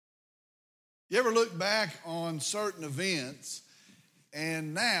You ever look back on certain events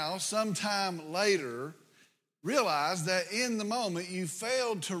and now, sometime later, realize that in the moment you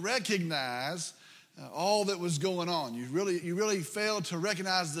failed to recognize all that was going on. You really failed to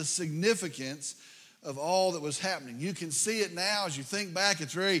recognize the significance of all that was happening. You can see it now as you think back.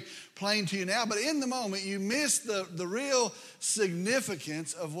 It's very plain to you now. But in the moment, you missed the real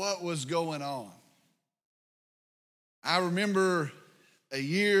significance of what was going on. I remember a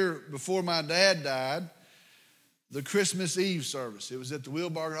year before my dad died, the Christmas Eve service. It was at the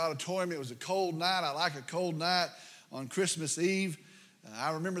Wilbarger Auditorium. It was a cold night. I like a cold night on Christmas Eve.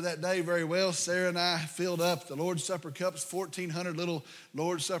 I remember that day very well. Sarah and I filled up the Lord's Supper cups, 1,400 little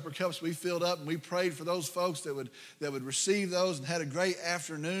Lord's Supper cups we filled up, and we prayed for those folks that would receive those and had a great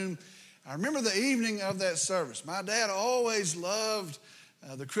afternoon. I remember the evening of that service. My dad always loved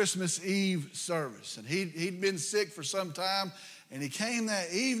the Christmas Eve service, and he'd been sick for some time, and he came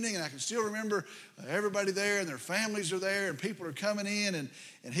that evening, and I can still remember everybody there, and their families are there, and people are coming in,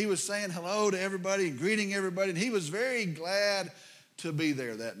 and he was saying hello to everybody and greeting everybody, and he was very glad to be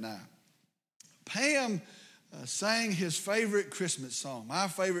there that night. Pam sang his favorite Christmas song, my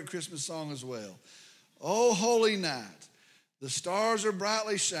favorite Christmas song as well. "Oh, holy night, the stars are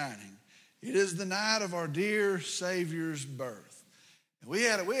brightly shining. It is the night of our dear Savior's birth." And we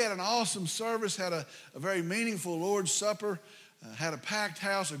had an awesome service, had a very meaningful Lord's Supper, had a packed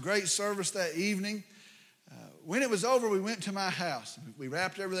house, a great service that evening. When it was over, we went to my house. We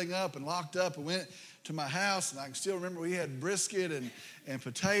wrapped everything up and locked up and went to my house. And I can still remember we had brisket and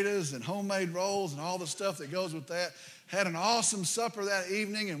potatoes and homemade rolls and all the stuff that goes with that. Had an awesome supper that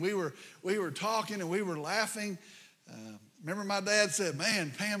evening, and we were talking and we were laughing. Remember my dad said, "Man,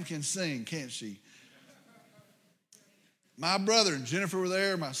 Pam can sing, can't she?" My brother and Jennifer were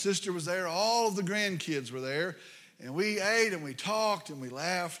there. My sister was there. All of the grandkids were there. And we ate and we talked and we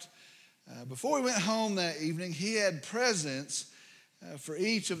laughed. Before we went home that evening, he had presents for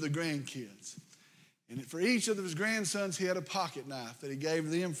each of the grandkids. And for each of his grandsons, he had a pocket knife that he gave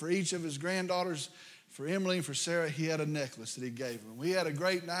them. For each of his granddaughters, for Emily and for Sarah, he had a necklace that he gave them. We had a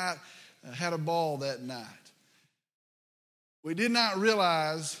great night, had a ball that night. We did not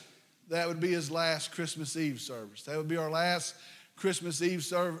realize that would be his last Christmas Eve service. That would be our last Christmas Eve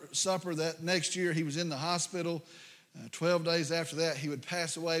supper. That next year he was in the hospital. 12 days after that, he would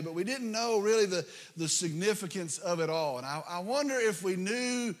pass away. But we didn't know really the significance of it all. And I wonder if we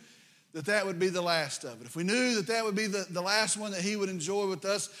knew that would be the last of it. If we knew that would be the last one that he would enjoy with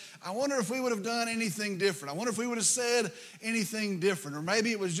us, I wonder if we would have done anything different. I wonder if we would have said anything different. Or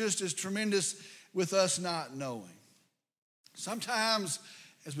maybe it was just as tremendous with us not knowing. Sometimes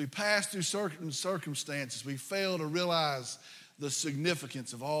as we pass through certain circumstances, we fail to realize the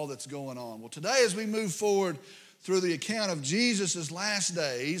significance of all that's going on. Well, today as we move forward through the account of Jesus' last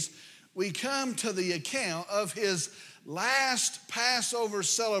days, we come to the account of his last Passover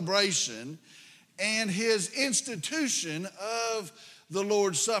celebration and his institution of the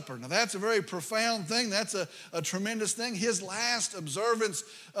Lord's Supper. Now that's a very profound thing. That's a tremendous thing. His last observance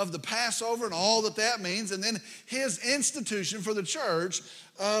of the Passover and all that means, and then his institution for the church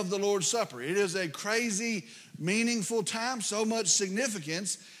of the Lord's Supper. It is a crazy, meaningful time, so much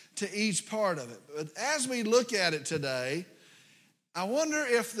significance to each part of it. But as we look at it today, I wonder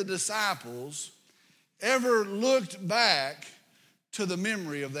if the disciples ever looked back to the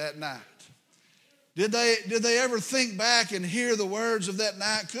memory of that night. Did they ever think back and hear the words of that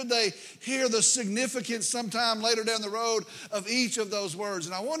night? Could they hear the significance sometime later down the road of each of those words?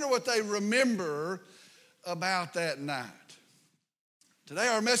 And I wonder what they remember about that night. Today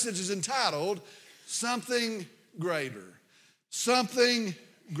our message is entitled, Something Greater. Something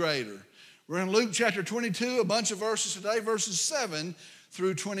Greater. We're in Luke chapter 22, a bunch of verses today, verses 7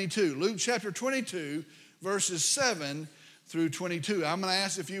 through 22. Luke chapter 22, verses 7 through 22. I'm going to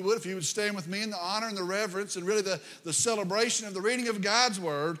ask if you would stand with me in the honor and the reverence and really the celebration of the reading of God's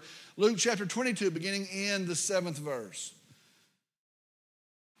word. Luke chapter 22, beginning in the 7th verse.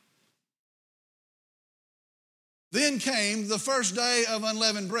 Then came the first day of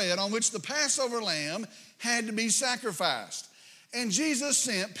unleavened bread, on which the Passover lamb had to be sacrificed. And Jesus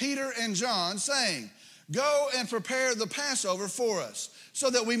sent Peter and John, saying, "Go and prepare the Passover for us, so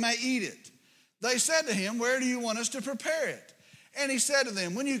that we may eat it." They said to him, "Where do you want us to prepare it?" And he said to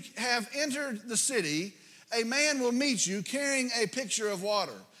them, "When you have entered the city, a man will meet you carrying a pitcher of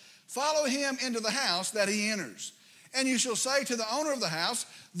water. Follow him into the house that he enters. And you shall say to the owner of the house,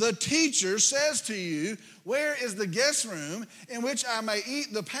 'The teacher says to you, where is the guest room in which I may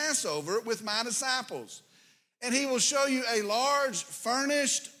eat the Passover with my disciples?' And he will show you a large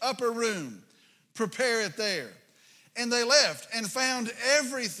furnished upper room. Prepare it there." And they left and found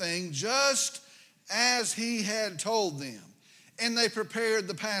everything just as he had told them. And they prepared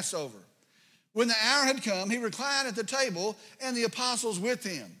the Passover. When the hour had come, he reclined at the table and the apostles with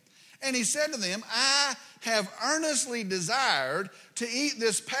him. And he said to them, I have earnestly desired to eat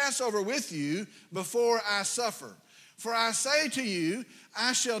this Passover with you before I suffer. For I say to you,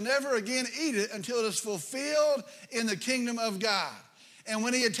 I shall never again eat it until it is fulfilled in the kingdom of God. And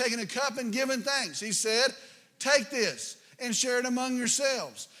when he had taken a cup and given thanks, he said, take this and share it among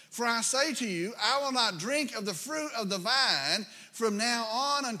yourselves. For I say to you, I will not drink of the fruit of the vine from now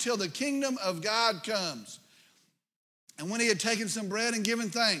on until the kingdom of God comes. And when he had taken some bread and given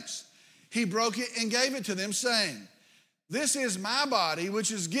thanks, he broke it and gave it to them, saying, this is my body,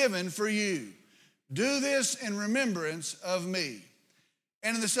 which is given for you. Do this in remembrance of me.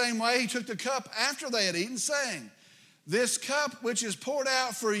 And in the same way, he took the cup after they had eaten, saying, this cup which is poured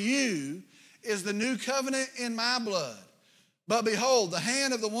out for you is the new covenant in my blood. But behold, the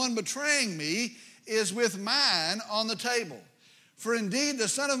hand of the one betraying me is with mine on the table. For indeed the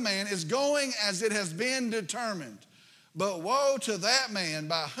Son of Man is going as it has been determined. But woe to that man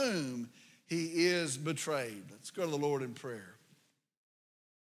by whom he is betrayed. Let's go to the Lord in prayer.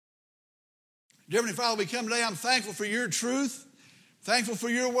 Dear Heavenly Father, we come today, I'm thankful for your truth, thankful for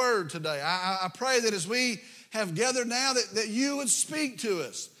your word today. I pray that as we have gathered now, that you would speak to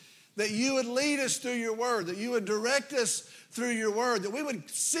us, that you would lead us through your word, that you would direct us through your word, that we would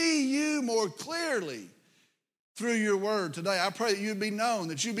see you more clearly through your word today. I pray that you'd be known,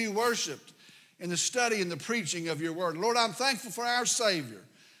 that you'd be worshiped in the study and the preaching of your word. Lord, I'm thankful for our Savior,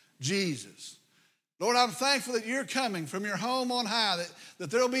 Jesus. Lord, I'm thankful that you're coming from your home on high, that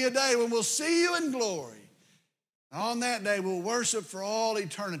there'll be a day when we'll see you in glory. On that day, we'll worship for all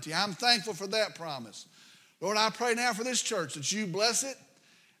eternity. I'm thankful for that promise. Lord, I pray now for this church that you bless it,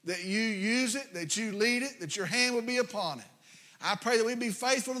 that you use it, that you lead it, that your hand will be upon it. I pray that we be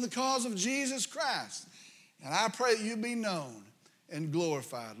faithful in the cause of Jesus Christ. And I pray that you be known and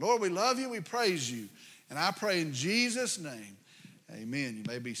glorified. Lord, we love you, we praise you. And I pray in Jesus' name, amen. You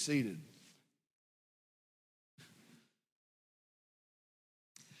may be seated.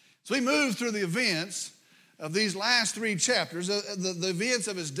 So we move through the events of these last three chapters, the events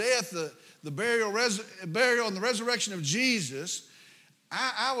of his death, the burial and the resurrection of Jesus.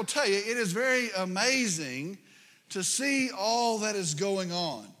 I will tell you, it is very amazing to see all that is going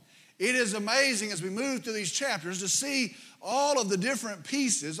on. It is amazing as we move through these chapters to see all of the different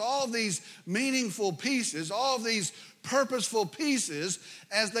pieces, all of these meaningful pieces, all of these purposeful pieces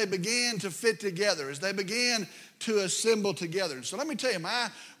as they began to fit together, as they began to assemble together. So let me tell you,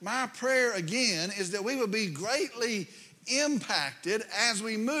 my prayer again is that we will be greatly impacted as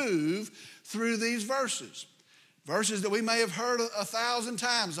we move through these verses. Verses that we may have heard 1,000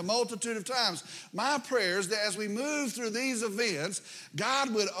 times, a multitude of times. My prayer is that as we move through these events,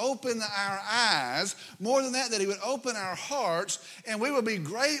 God would open our eyes. More than that he would open our hearts, and we will be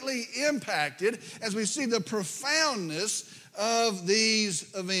greatly impacted as we see the profoundness of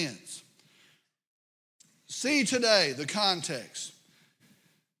these events. See today the context.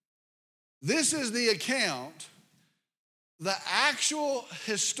 This is the account, the actual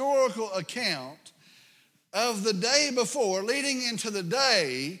historical account of the day before, leading into the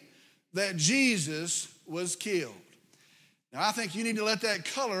day that Jesus was killed. Now, I think you need to let that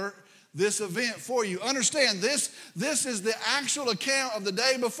color this event for you. Understand, this is the actual account of the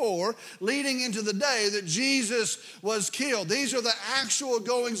day before, leading into the day that Jesus was killed. These are the actual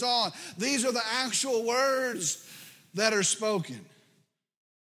goings on. These are the actual words that are spoken.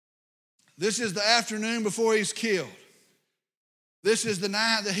 This is the afternoon before he's killed. This is the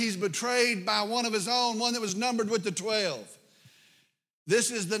night that he's betrayed by one of his own, one that was numbered with the 12. This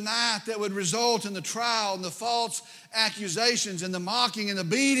is the night that would result in the trial and the false accusations and the mocking and the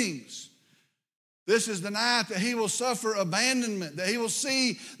beatings. This is the night that he will suffer abandonment, that he will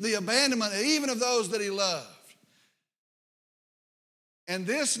see the abandonment even of those that he loved. And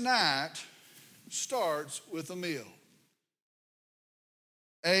this night starts with a meal.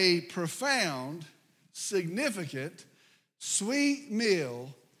 A profound, significant, sweet meal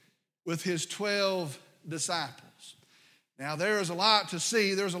with his 12 disciples. Now, there is a lot to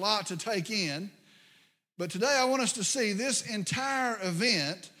see. There's a lot to take in. But today I want us to see this entire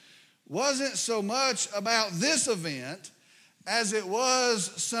event wasn't so much about this event as it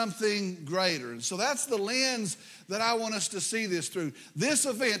was something greater. And so that's the lens that I want us to see this through. This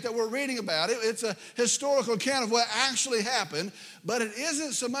event that we're reading about, it's a historical account of what actually happened, but it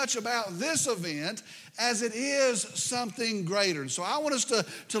isn't so much about this event as it is something greater. And so I want us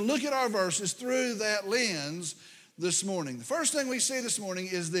to look at our verses through that lens this morning. The first thing we see this morning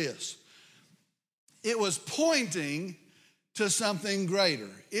is this. it was pointing to something greater.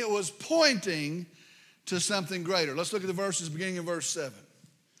 It was pointing to something greater. Let's look at the verses beginning in verse 7.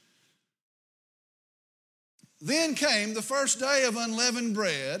 Then came the first day of unleavened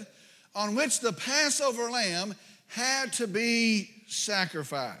bread, on which the Passover lamb had to be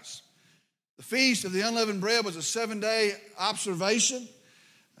sacrificed. The feast of the unleavened bread was a 7-day observation.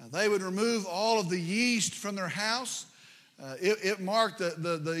 They would remove all of the yeast from their house. It marked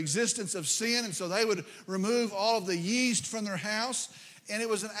the existence of sin, and so they would remove all of the yeast from their house. And it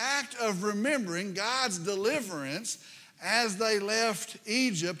was an act of remembering God's deliverance as they left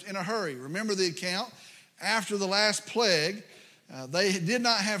Egypt in a hurry. Remember the account? After the last plague, they did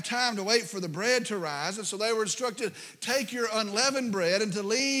not have time to wait for the bread to rise, and so they were instructed, take your unleavened bread and to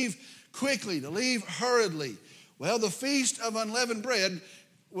leave quickly, to leave hurriedly. Well, the Feast of Unleavened Bread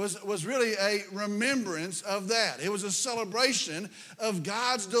was really a remembrance of that. It was a celebration of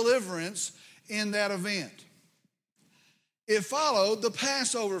God's deliverance in that event. It followed the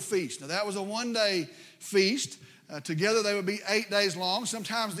Passover feast. Now, that was a 1-day feast. Together they would be 8 days long.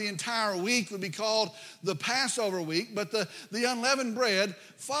 Sometimes the entire week would be called the Passover week, but the unleavened bread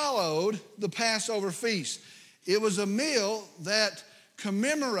followed the Passover feast. It was a meal that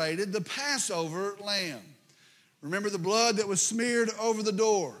commemorated the Passover lamb. Remember the blood that was smeared over the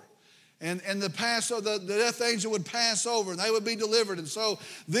door. And the death angel would pass over and they would be delivered. And so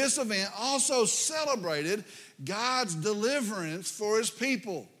this event also celebrated God's deliverance for his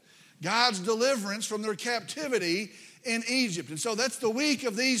people. God's deliverance from their captivity in Egypt. And so that's the week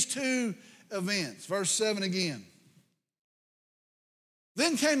of these two events. Verse 7 again.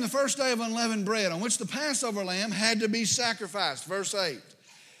 Then came the first day of unleavened bread, on which the Passover lamb had to be sacrificed. Verse 8.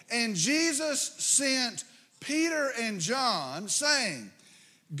 And Jesus sent Peter and John, saying,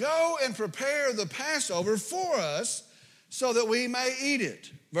 go and prepare the Passover for us so that we may eat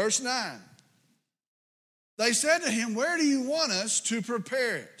it. Verse 9. They said to him, where do you want us to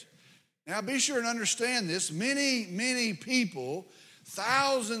prepare it? Now be sure and understand this. Many people,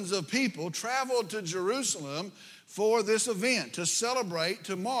 thousands of people traveled to Jerusalem for this event, to celebrate,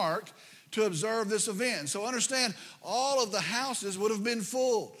 to mark, to observe this event. So understand, all of the houses would have been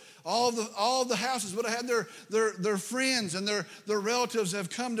full. All of the houses would have had their friends and their relatives have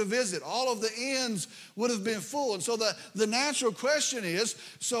come to visit. All of the inns would have been full. And so the natural question is,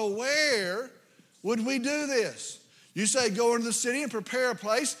 so where would we do this? You say go into the city and prepare a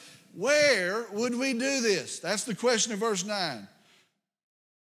place. Where would we do this? That's the question of verse 9.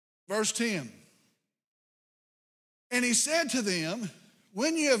 Verse 10. And he said to them,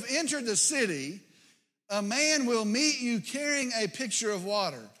 when you have entered the city, a man will meet you carrying a pitcher of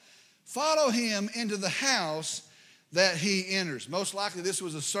water. Follow him into the house that he enters. Most likely this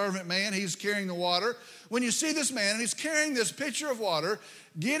was a servant man. He's carrying the water. When you see this man and he's carrying this pitcher of water,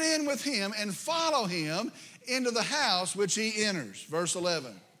 get in with him and follow him into the house which he enters. Verse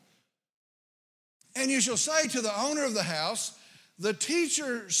 11. And you shall say to the owner of the house, the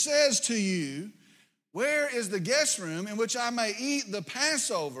teacher says to you, where is the guest room in which I may eat the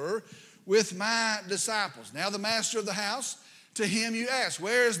Passover with my disciples? Now the master of the house, to him you ask,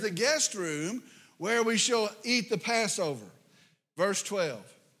 where is the guest room where we shall eat the Passover? Verse 12.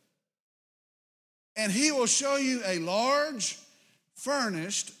 And he will show you a large,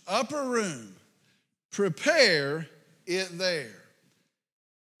 furnished upper room. Prepare it there.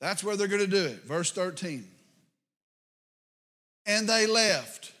 That's where they're going to do it. Verse 13. And they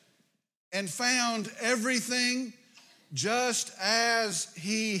left and found everything just as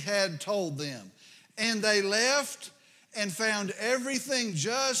he had told them. And they left and found everything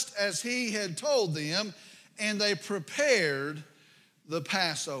just as he had told them, and they prepared the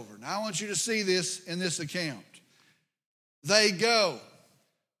Passover. Now I want you to see this in this account. They go.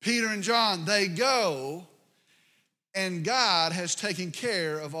 Peter and John, they go, and God has taken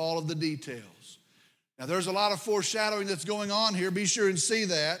care of all of the details. Now there's a lot of foreshadowing that's going on here. Be sure and see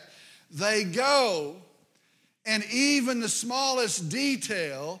that. They go, and even the smallest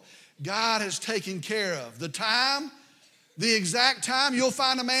detail God has taken care of. The time, the exact time, you'll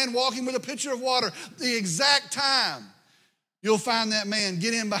find a man walking with a pitcher of water. The exact time, you'll find that man.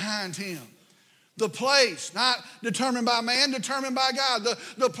 Get in behind him. The place, not determined by man, determined by God.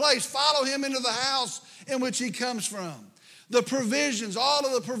 The place, follow him into the house in which he comes from. The provisions, all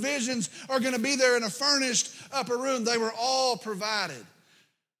of the provisions are going to be there in a furnished upper room. They were all provided.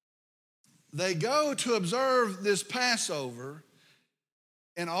 They go to observe this Passover,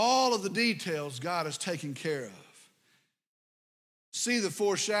 and all of the details God has taken care of. See the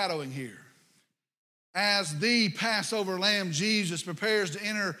foreshadowing here. As the Passover lamb, Jesus prepares to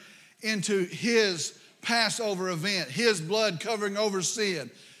enter into his Passover event, his blood covering over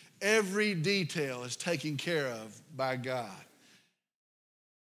sin. every detail is taken care of by God.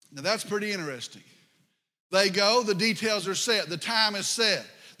 Now that's pretty interesting. They go, the details are set, the time is set,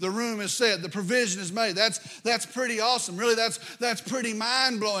 the room is set, the provision is made. That's pretty awesome. Really, that's pretty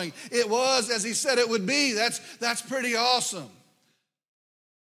mind-blowing. It was as he said it would be. That's pretty awesome.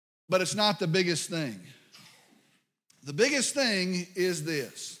 But it's not the biggest thing. The biggest thing is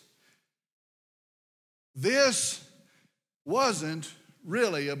this. This wasn't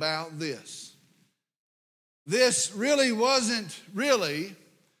really about this. This really wasn't really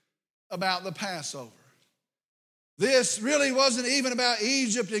about the Passover. This really wasn't even about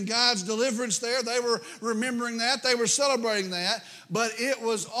Egypt and God's deliverance there. They were remembering that. They were celebrating that. But it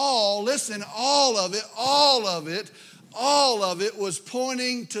was all, listen, all of it was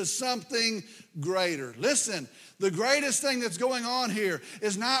pointing to something greater. Listen, the greatest thing that's going on here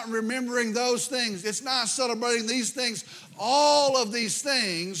is not remembering those things. It's not celebrating these things. All of these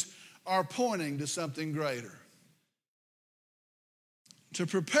things are pointing to something greater. To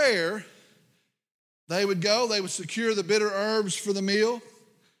prepare, they would go, they would secure the bitter herbs for the meal.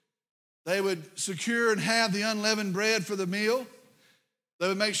 They would secure and have the unleavened bread for the meal. They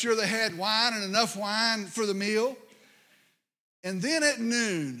would make sure they had wine and enough wine for the meal. And then at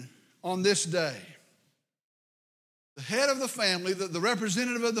noon on this day, the head of the family, the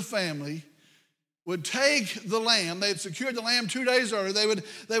representative of the family, would take the lamb. They had secured the lamb 2 days earlier.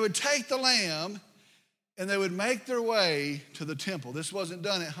 They would take the lamb and they would make their way to the temple. This wasn't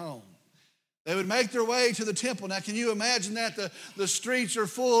done at home. They would make their way to the temple. Now, can you imagine that? The streets are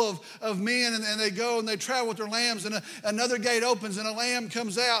full of men, and they go and they travel with their lambs, and another gate opens, and a lamb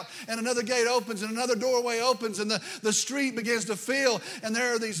comes out, and another gate opens, and another doorway opens, and the street begins to fill, and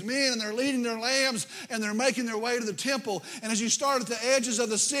there are these men, and they're leading their lambs, and they're making their way to the temple. And as you start at the edges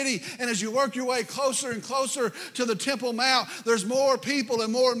of the city, and as you work your way closer and closer to the Temple Mount, there's more people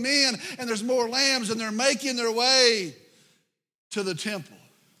and more men, and there's more lambs, and they're making their way to the temple.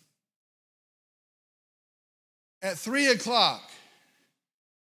 At 3 o'clock,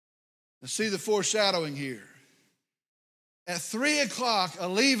 let's see the foreshadowing here. At 3 o'clock, a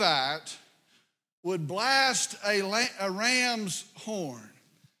Levite would blast a ram's horn,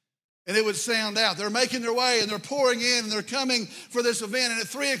 and it would sound out. They're making their way, and they're pouring in, and they're coming for this event. And at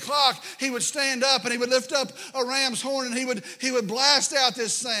 3 o'clock, he would stand up, and he would lift up a ram's horn, and he would blast out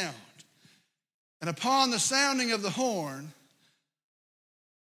this sound. And upon the sounding of the horn,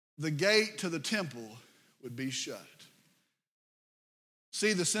 the gate to the temple would be shut.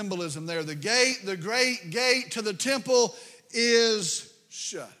 See the symbolism there. The gate, the great gate to the temple is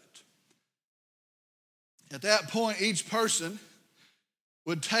shut. At that point, each person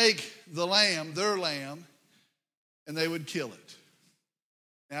would take the lamb, their lamb, and they would kill it.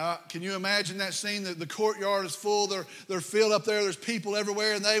 Now, can you imagine that scene? The courtyard is full. They're filled up there. There's people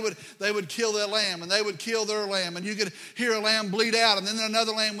everywhere, and they would kill their lamb, and they would kill their lamb, and you could hear a lamb bleed out, and then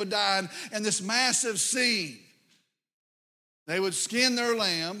another lamb would die, and this massive scene. They would skin their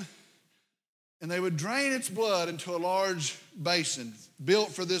lamb, and they would drain its blood into a large basin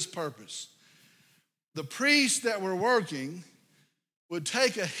built for this purpose. The priests that were working would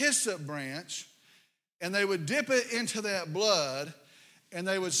take a hyssop branch, and they would dip it into that blood, and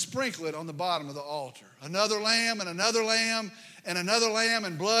they would sprinkle it on the bottom of the altar. Another lamb and another lamb and another lamb,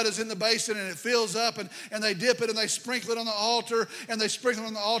 and blood is in the basin, and it fills up, and they dip it and they sprinkle it on the altar, and they sprinkle it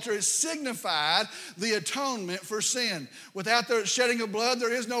on the altar. It signified the atonement for sin. Without the shedding of blood,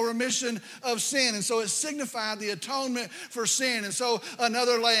 there is no remission of sin. And so it signified the atonement for sin. And so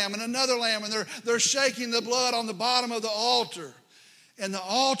another lamb, and they're shaking the blood on the bottom of the altar. And the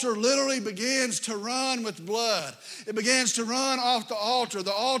altar literally begins to run with blood. It begins to run off the altar.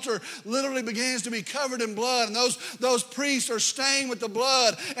 The altar literally begins to be covered in blood. And those priests are stained with the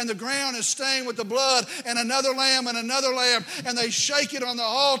blood. And the ground is stained with the blood. And another lamb and another lamb. And they shake it on the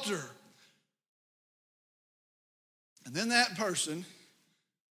altar. And then that person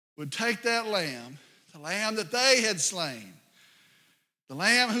would take that lamb, the lamb that they had slain, the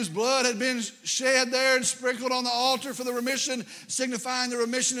lamb whose blood had been shed there and sprinkled on the altar for the remission, signifying the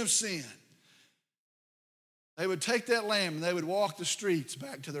remission of sin. They would take that lamb and they would walk the streets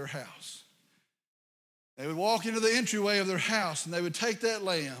back to their house. They would walk into the entryway of their house, and they would take that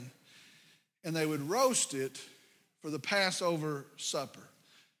lamb and they would roast it for the Passover supper,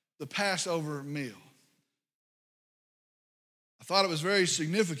 the Passover meal. I thought it was very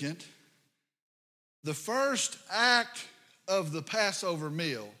significant. The first act of the Passover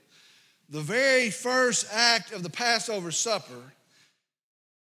meal, the very first act of the Passover supper,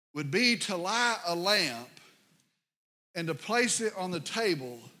 would be to light a lamp and to place it on the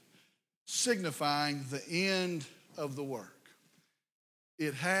table, signifying the end of the work.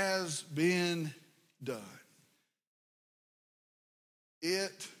 It has been done.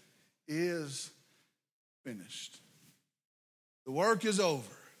 It is finished. The work is over.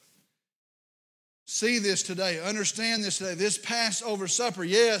 See this today. Understand this today. This Passover supper,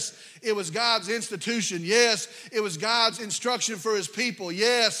 yes, it was God's institution. Yes, it was God's instruction for his people.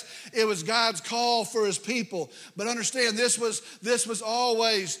 Yes, it was God's call for his people. But understand, this was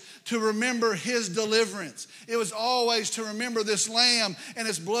always to remember his deliverance. It was always to remember this lamb and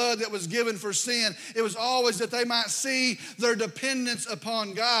its blood that was given for sin. It was always that they might see their dependence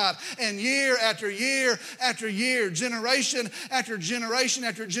upon God. And year after year after year, generation after generation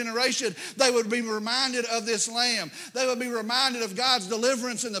after generation, they would be reminded of this lamb. They would be reminded of God's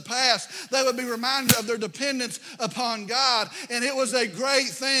deliverance in the past. They would be reminded of their dependence upon God. And it was a great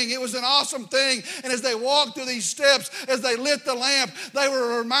thing. It was an awesome thing. And as they walked through these steps, as they lit the lamp, they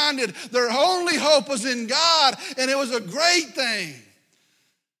were reminded their only hope was in God. And it was a great thing.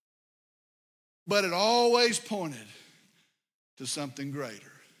 But it always pointed to something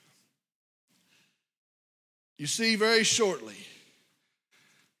greater. You see, very shortly,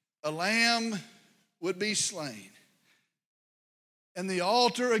 a lamb would be slain, and the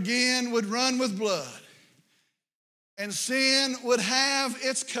altar again would run with blood, and sin would have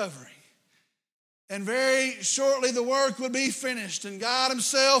its covering. And very shortly the work would be finished, and God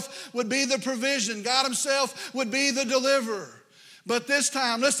himself would be the provision. God himself would be the deliverer. But this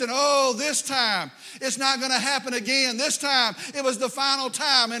time, listen, this time, it's not going to happen again. This time, it was the final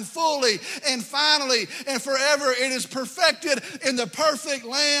time, and fully and finally and forever it is perfected in the perfect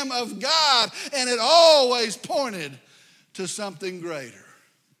Lamb of God, and it always pointed to something greater.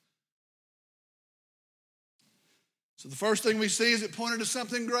 So the first thing we see is it pointed to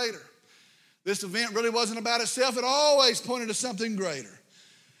something greater. This event really wasn't about itself. It always pointed to something greater.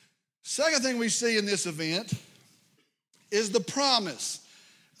 Second thing we see in this event is the promise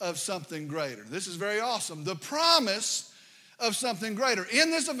of something greater. This is very awesome. The promise of something greater.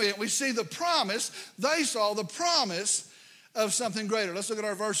 In this event, we see the promise. They saw the promise of something greater. Let's look at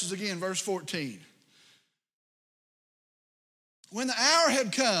our verses again. Verse 14. When the hour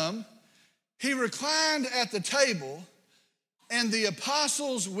had come, he reclined at the table, and the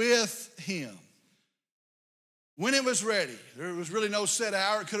apostles with him. When it was ready, there was really no set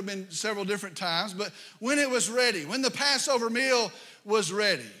hour. It could have been several different times, but when it was ready, when the Passover meal was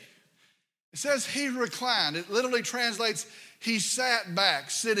ready, it says he reclined. It literally translates, he sat back,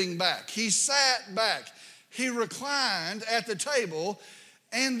 sitting back. He sat back. He reclined at the table,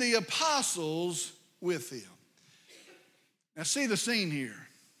 and the apostles with him. Now see the scene here.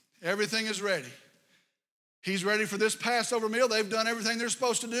 Everything is ready. He's ready for this Passover meal. They've done everything they're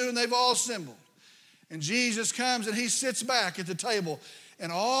supposed to do, and they've all assembled. And Jesus comes and he sits back at the table,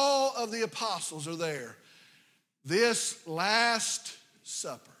 and all of the apostles are there. This Last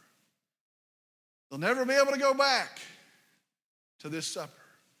Supper. They'll never be able to go back to this supper.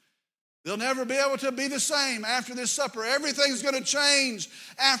 They'll never be able to be the same after this supper. Everything's going to change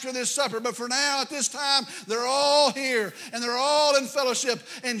after this supper. But for now, at this time, they're all here, and they're all in fellowship.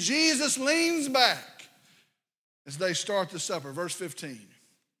 And Jesus leans back as they start the supper. Verse 15.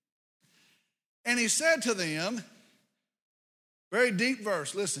 And he said to them, very deep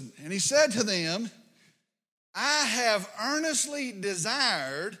verse, listen. And he said to them, I have earnestly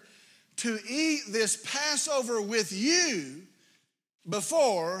desired to eat this Passover with you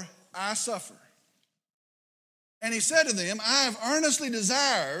before I suffer. And he said to them, I have earnestly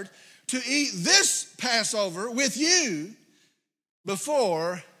desired to eat this Passover with you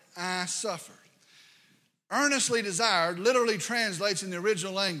before I suffer. Earnestly desired literally translates in the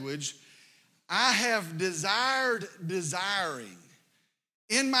original language, I have desired desiring.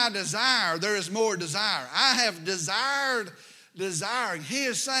 In my desire, there is more desire. I have desired desiring. He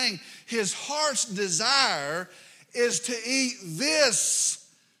is saying his heart's desire is to eat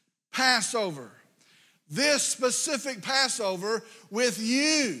this Passover, this specific Passover with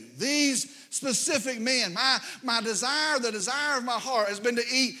you, these specific men. My desire, the desire of my heart has been to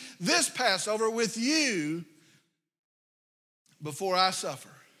eat this Passover with you before I suffer.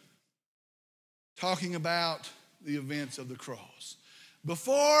 Talking about the events of the cross.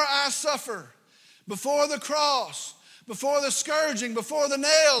 Before I suffer, before the cross, before the scourging, before the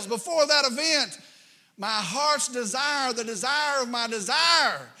nails, before that event, my heart's desire, the desire of my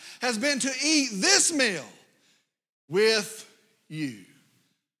desire, has been to eat this meal with you.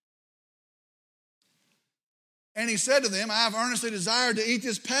 And he said to them, I have earnestly desired to eat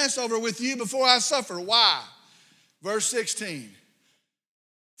this Passover with you before I suffer. Why? Verse 16.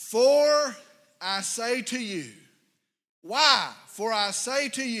 For I say to you, why? For I say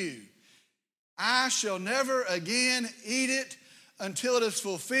to you, I shall never again eat it until it is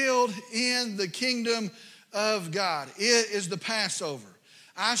fulfilled in the kingdom of God. It is the Passover.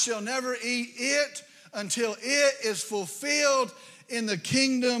 I shall never eat it until it is fulfilled in the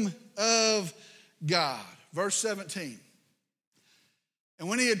kingdom of God. Verse 17. And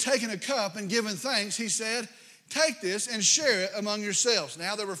when he had taken a cup and given thanks, he said, take this and share it among yourselves.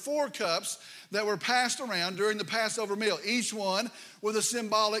 Now there were 4 cups that were passed around during the Passover meal, each one with a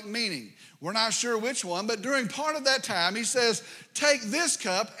symbolic meaning. We're not sure which one, but during part of that time, he says, take this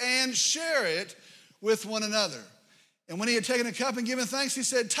cup and share it with one another. And when he had taken a cup and given thanks, he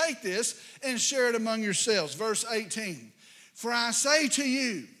said, take this and share it among yourselves. Verse 18, for I say to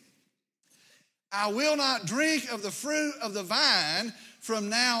you, I will not drink of the fruit of the vine from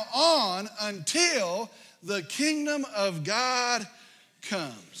now on until the kingdom of God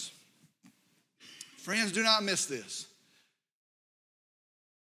comes. Friends, do not miss this.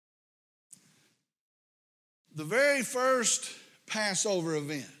 The very first Passover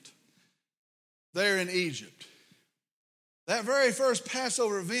event there in Egypt, that very first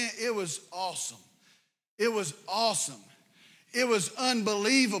Passover event, it was awesome. It was awesome. It was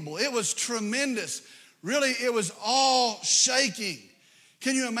unbelievable. It was tremendous. Really, it was all shaking.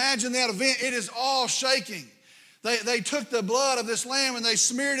 Can you imagine that event? It is all shaking. They took the blood of this lamb and they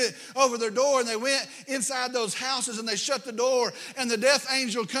smeared it over their door, and they went inside those houses and they shut the door, and the death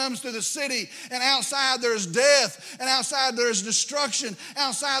angel comes through the city, and outside there's death, and outside there's destruction,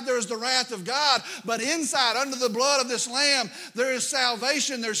 outside there's the wrath of God, but inside, under the blood of this lamb, there is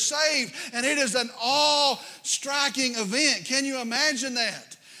salvation, they're saved, and it is an awe-striking event. Can you imagine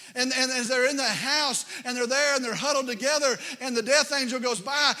that? And as they're in the house and they're there and they're huddled together and the death angel goes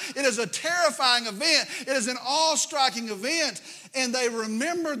by, it is a terrifying event. It is an awe-striking event. And they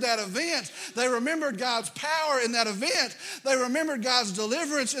remembered that event. They remembered God's power in that event. They remembered God's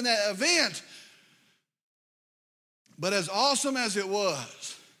deliverance in that event. But as awesome as it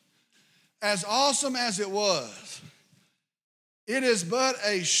was, it is but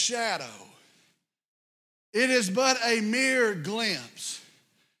a shadow. It is but a mere glimpse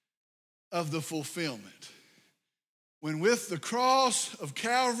of the fulfillment. When with the cross of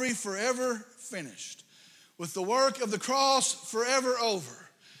Calvary forever finished, with the work of the cross forever over,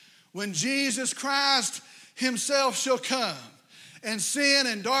 when Jesus Christ himself shall come, and sin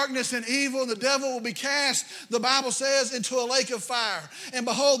and darkness and evil and the devil will be cast, the Bible says, into a lake of fire. And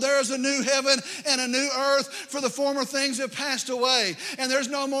behold, there is a new heaven and a new earth, for the former things have passed away. And there's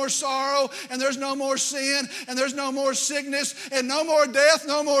no more sorrow, and there's no more sin, and there's no more sickness, and no more death,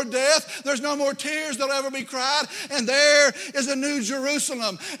 no more death. There's no more tears that'll ever be cried. And there is a new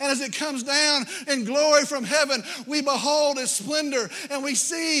Jerusalem. And as it comes down in glory from heaven, we behold its splendor, and we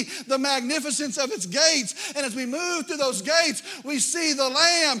see the magnificence of its gates. And as we move through those gates, we see the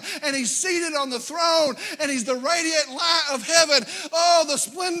Lamb, and he's seated on the throne, and he's the radiant light of heaven. Oh, the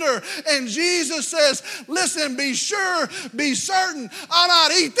splendor. And Jesus says, listen, be sure, be certain, I'll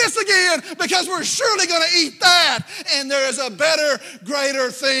not eat this again, because we're surely going to eat that. And there is a better, greater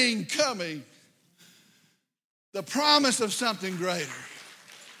thing coming. The promise of something greater.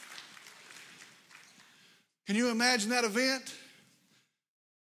 Can you imagine that event?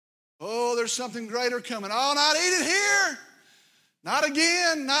 Oh, there's something greater coming. I'll not eat it here. Not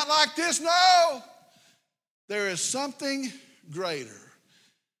again, not like this, no. There is something greater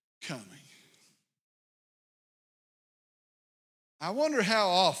coming. I wonder how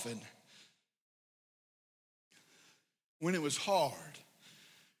often, when it was hard,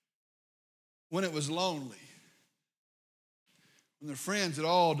 when it was lonely, when their friends had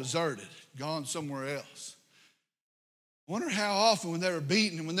all deserted, gone somewhere else. I wonder how often, when they were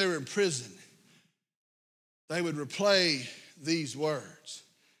beaten and when they were in prison, they would replay these words.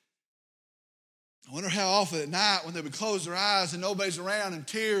 I wonder how often at night, when they would close their eyes and nobody's around and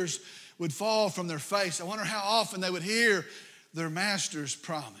tears would fall from their face, I wonder how often they would hear their master's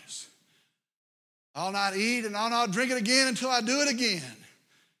promise. I'll not eat and I'll not drink it again until I do it again.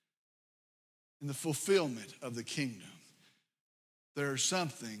 In the fulfillment of the kingdom, there's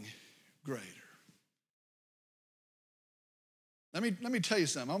something greater. Let me tell you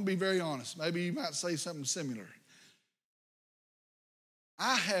something. I'm going to be very honest. Maybe you might say something similar.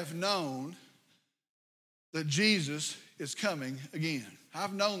 I have known that Jesus is coming again.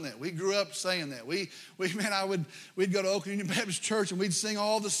 I've known that. We grew up saying that. We'd go to Oak Union Baptist Church and we'd sing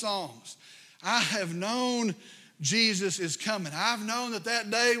all the songs. I have known Jesus is coming. I've known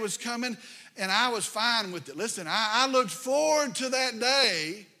that day was coming, and I was fine with it. Listen, I looked forward to that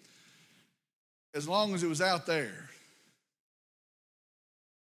day as long as it was out there.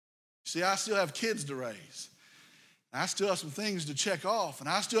 See, I still have kids to raise. I still have some things to check off, and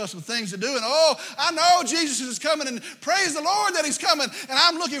I still have some things to do. And I know Jesus is coming, and praise the Lord that he's coming, and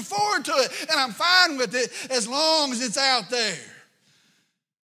I'm looking forward to it, and I'm fine with it as long as it's out there.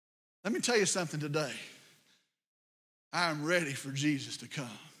 Let me tell you something today. I'm ready for Jesus to come.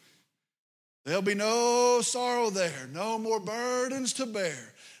 There'll be no sorrow there, no more burdens to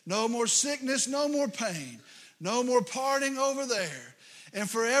bear, no more sickness, no more pain, no more parting over there. And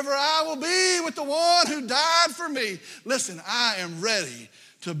forever I will be with the one who died for me. Listen, I am ready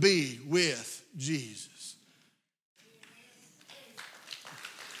to be with Jesus.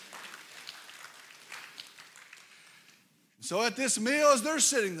 So at this meal, as they're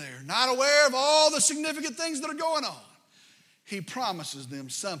sitting there, not aware of all the significant things that are going on, he promises them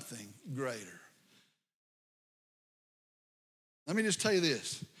something greater. Let me just tell you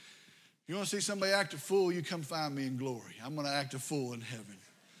this. You want to see somebody act a fool, you come find me in glory. I'm going to act a fool in heaven.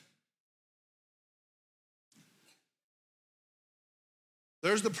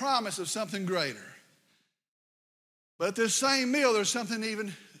 There's the promise of something greater. But at this same meal, there's something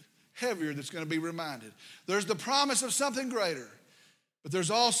even heavier that's going to be reminded. There's the promise of something greater, but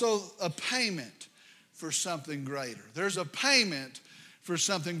there's also a payment for something greater. There's a payment for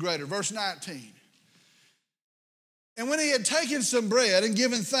something greater. Verse 19. And when he had taken some bread and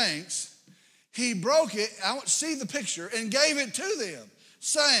given thanks, he broke it, I want to see the picture, and gave it to them,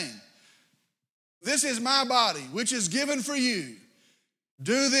 saying, "This is my body, which is given for you.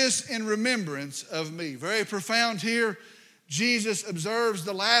 Do this in remembrance of me." Very profound here. Jesus observes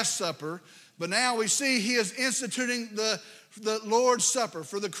the Last Supper, but now we see he is instituting the Lord's Supper.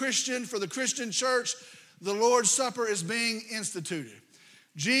 For the Christian church, the Lord's Supper is being instituted.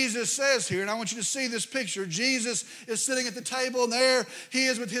 Jesus says here, and I want you to see this picture, Jesus is sitting at the table, and there he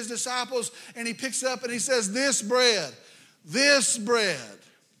is with his disciples, and he picks up and he says, this bread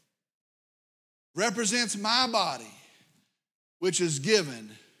represents my body, which is given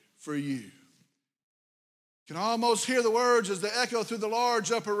for you. You can almost hear the words as they echo through the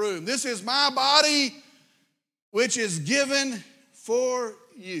large upper room. This is my body, which is given for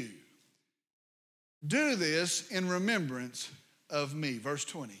you. Do this in remembrance of me. Verse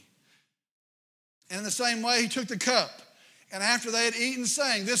 20. And in the same way, he took the cup, and after they had eaten,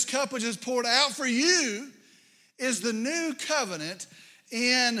 saying, this cup which is poured out for you is the new covenant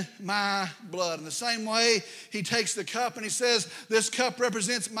in my blood. In the same way, he takes the cup and he says, this cup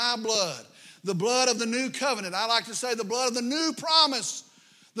represents my blood, the blood of the new covenant. I like to say the blood of the new promise.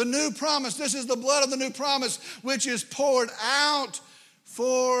 The new promise. This is the blood of the new promise, which is poured out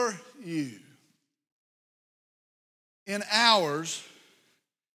for you. In hours,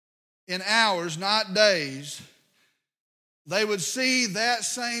 not days, they would see that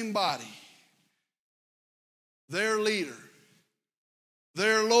same body, their leader,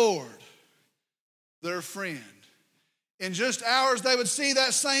 their Lord, their friend. In just hours, they would see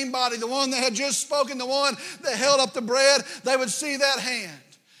that same body, the one that had just spoken, the one that held up the bread. They would see that hand.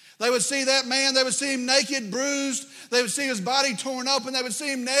 They would see that man. They would see him naked, bruised. They would see his body torn open. They would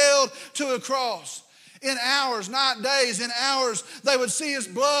see him nailed to a cross. In hours, not days, in hours, they would see his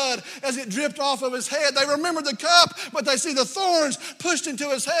blood as it dripped off of his head. They remembered the cup, but they see the thorns pushed into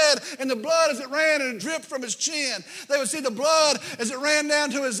his head and the blood as it ran and it dripped from his chin. They would see the blood as it ran down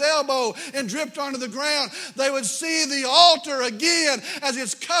to his elbow and dripped onto the ground. They would see the altar again as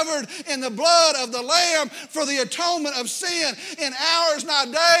it's covered in the blood of the Lamb for the atonement of sin. In hours,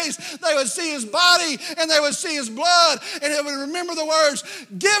 not days, they would see his body and they would see his blood, and they would remember the words,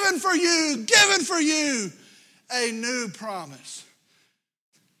 given for you, a new promise.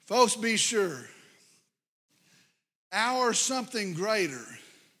 Folks, be sure, our something greater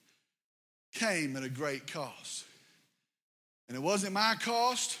came at a great cost. And it wasn't my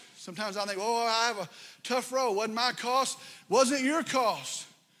cost. Sometimes I think, I have a tough road. Wasn't my cost. Wasn't your cost.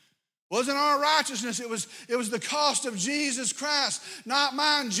 Wasn't our righteousness. It was the cost of Jesus Christ, not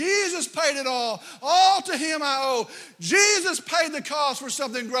mine. Jesus paid it all. All to him I owe. Jesus paid the cost for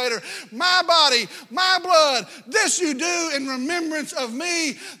something greater. My body, my blood, this you do in remembrance of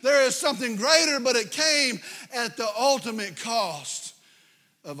me. There is something greater, but it came at the ultimate cost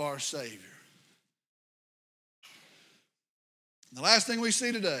of our Savior. The last thing we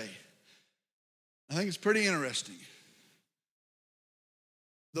see today, I think it's pretty interesting.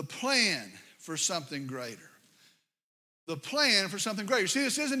 The plan for something greater. The plan for something greater. See,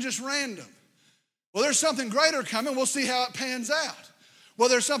 this isn't just random. Well, there's something greater coming. We'll see how it pans out. Well,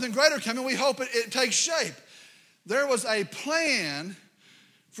 there's something greater coming. We hope it takes shape. There was a plan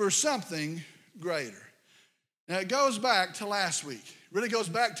for something greater. Now, it goes back to last week. It really goes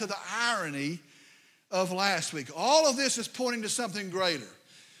back to the irony of last week. All of this is pointing to something greater.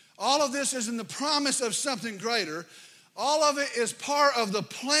 All of this is in the promise of something greater. All of it is part of the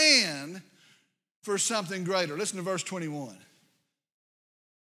plan for something greater. Listen to verse 21.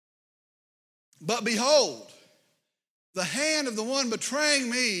 But behold, the hand of the one betraying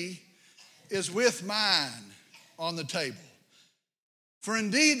me is with mine on the table. For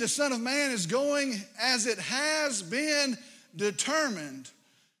indeed the Son of Man is going as it has been determined,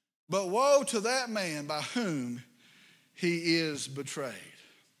 but woe to that man by whom he is betrayed.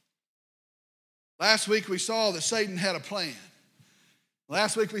 Last week we saw that Satan had a plan.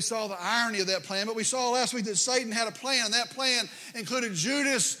 Last week we saw the irony of that plan, but we saw last week that Satan had a plan, and that plan included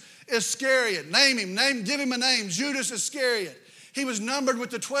Judas Iscariot. Give him a name, Judas Iscariot. He was numbered with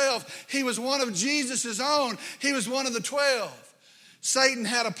the 12. He was one of Jesus' own. He was one of the 12. Satan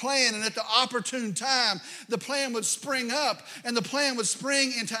had a plan, and at the opportune time, the plan would spring up and the plan would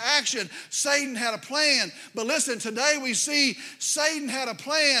spring into action. Satan had a plan. But listen, today we see Satan had a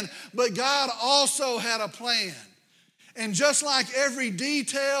plan, but God also had a plan. And just like every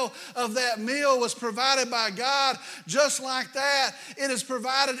detail of that meal was provided by God, just like that, it is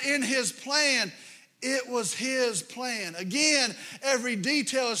provided in His plan. It was His plan. Again, every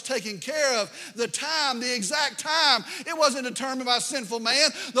detail is taken care of. The time, the exact time, it wasn't determined by sinful man.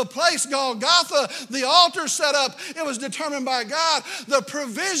 The place, Golgotha, the altar set up, it was determined by God. The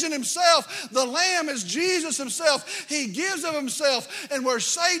provision Himself, the Lamb is Jesus Himself. He gives of Himself. And where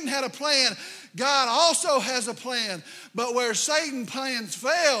Satan had a plan, God also has a plan. But where Satan's plans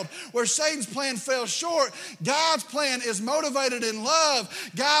failed, where Satan's plan fell short, God's plan is motivated in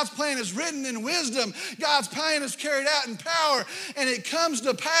love. God's plan is written in wisdom. God's plan is carried out in power. And it comes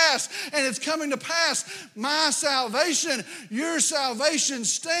to pass, and it's coming to pass. My salvation, your salvation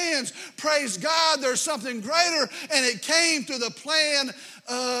stands. Praise God, there's something greater, and it came through the plan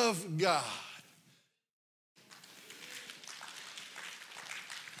of God.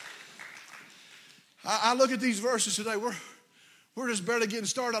 I look at these verses today. We're just barely getting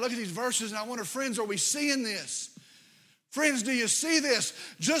started. I look at these verses and I wonder, friends, are we seeing this? Friends, do you see this?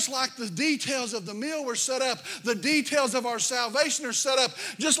 Just like the details of the meal were set up, the details of our salvation are set up,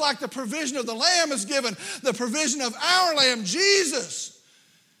 just like the provision of the Lamb is given, the provision of our Lamb, Jesus.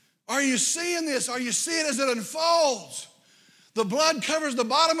 Are you seeing this? Are you seeing it as it unfolds? The blood covers the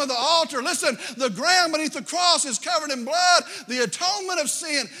bottom of the altar. Listen, the ground beneath the cross is covered in blood, the atonement of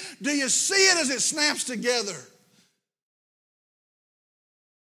sin. Do you see it as it snaps together?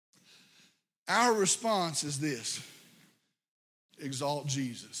 Our response is this: exalt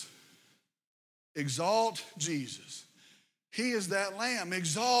Jesus. Exalt Jesus. He is that Lamb.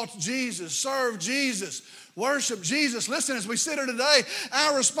 Exalt Jesus. Serve Jesus. Worship Jesus. Listen, as we sit here today,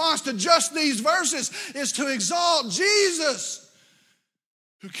 our response to just these verses is to exalt Jesus,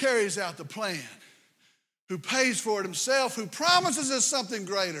 who carries out the plan, who pays for it Himself, who promises us something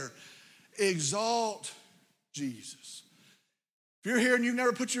greater. Exalt Jesus. If you're here and you've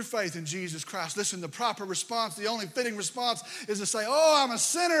never put your faith in Jesus Christ, listen, the proper response, the only fitting response is to say, oh, I'm a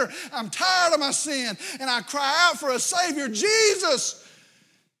sinner, I'm tired of my sin, and I cry out for a Savior, Jesus,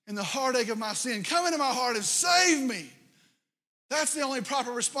 in the heartache of my sin. Come into my heart and save me. That's the only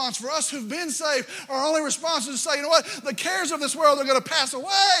proper response for us who've been saved. Our only response is to say, you know what? The cares of this world are going to pass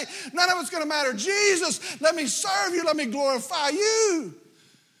away. None of it's going to matter. Jesus, let me serve you. Let me glorify you.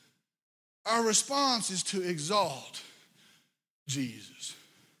 Our response is to exalt Jesus.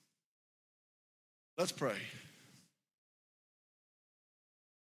 Let's pray.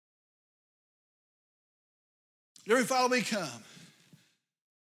 Dear Father, we come,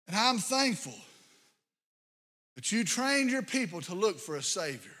 and I'm thankful that you trained your people to look for a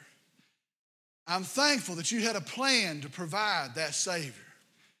Savior. I'm thankful that you had a plan to provide that Savior.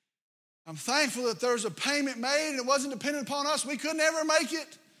 I'm thankful that there's a payment made and it wasn't dependent upon us. We could never make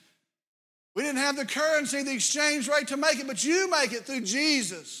it. We didn't have the currency, the exchange rate to make it, but you make it through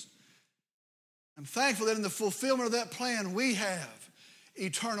Jesus. I'm thankful that in the fulfillment of that plan, we have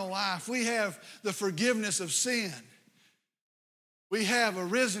eternal life. We have the forgiveness of sin. We have a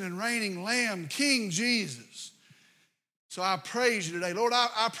risen and reigning Lamb, King Jesus. So I praise you today. Lord,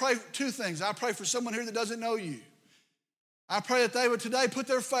 I pray two things. I pray for someone here that doesn't know you. I pray that they would today put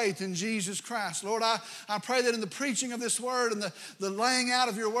their faith in Jesus Christ. Lord, I pray that in the preaching of this word and the laying out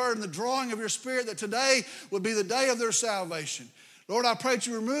of your word and the drawing of your Spirit, that today would be the day of their salvation. Lord, I pray that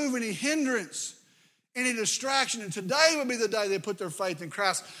you remove any hindrance, any distraction, and today would be the day they put their faith in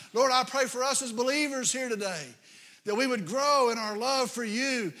Christ. Lord, I pray for us as believers here today, that we would grow in our love for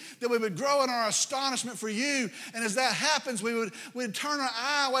you, that we would grow in our astonishment for you. And as that happens, we'd turn our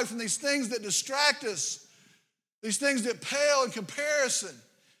eye away from these things that distract us, these things that pale in comparison.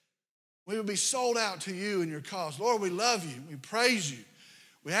 We would be sold out to you and your cause. Lord, we love you. We praise you.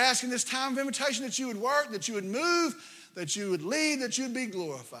 We ask in this time of invitation that you would work, that you would move, that you would lead, that you would be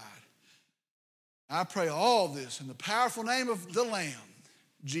glorified. I pray all this in the powerful name of the Lamb,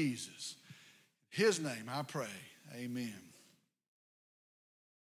 Jesus. In his name I pray. Amen.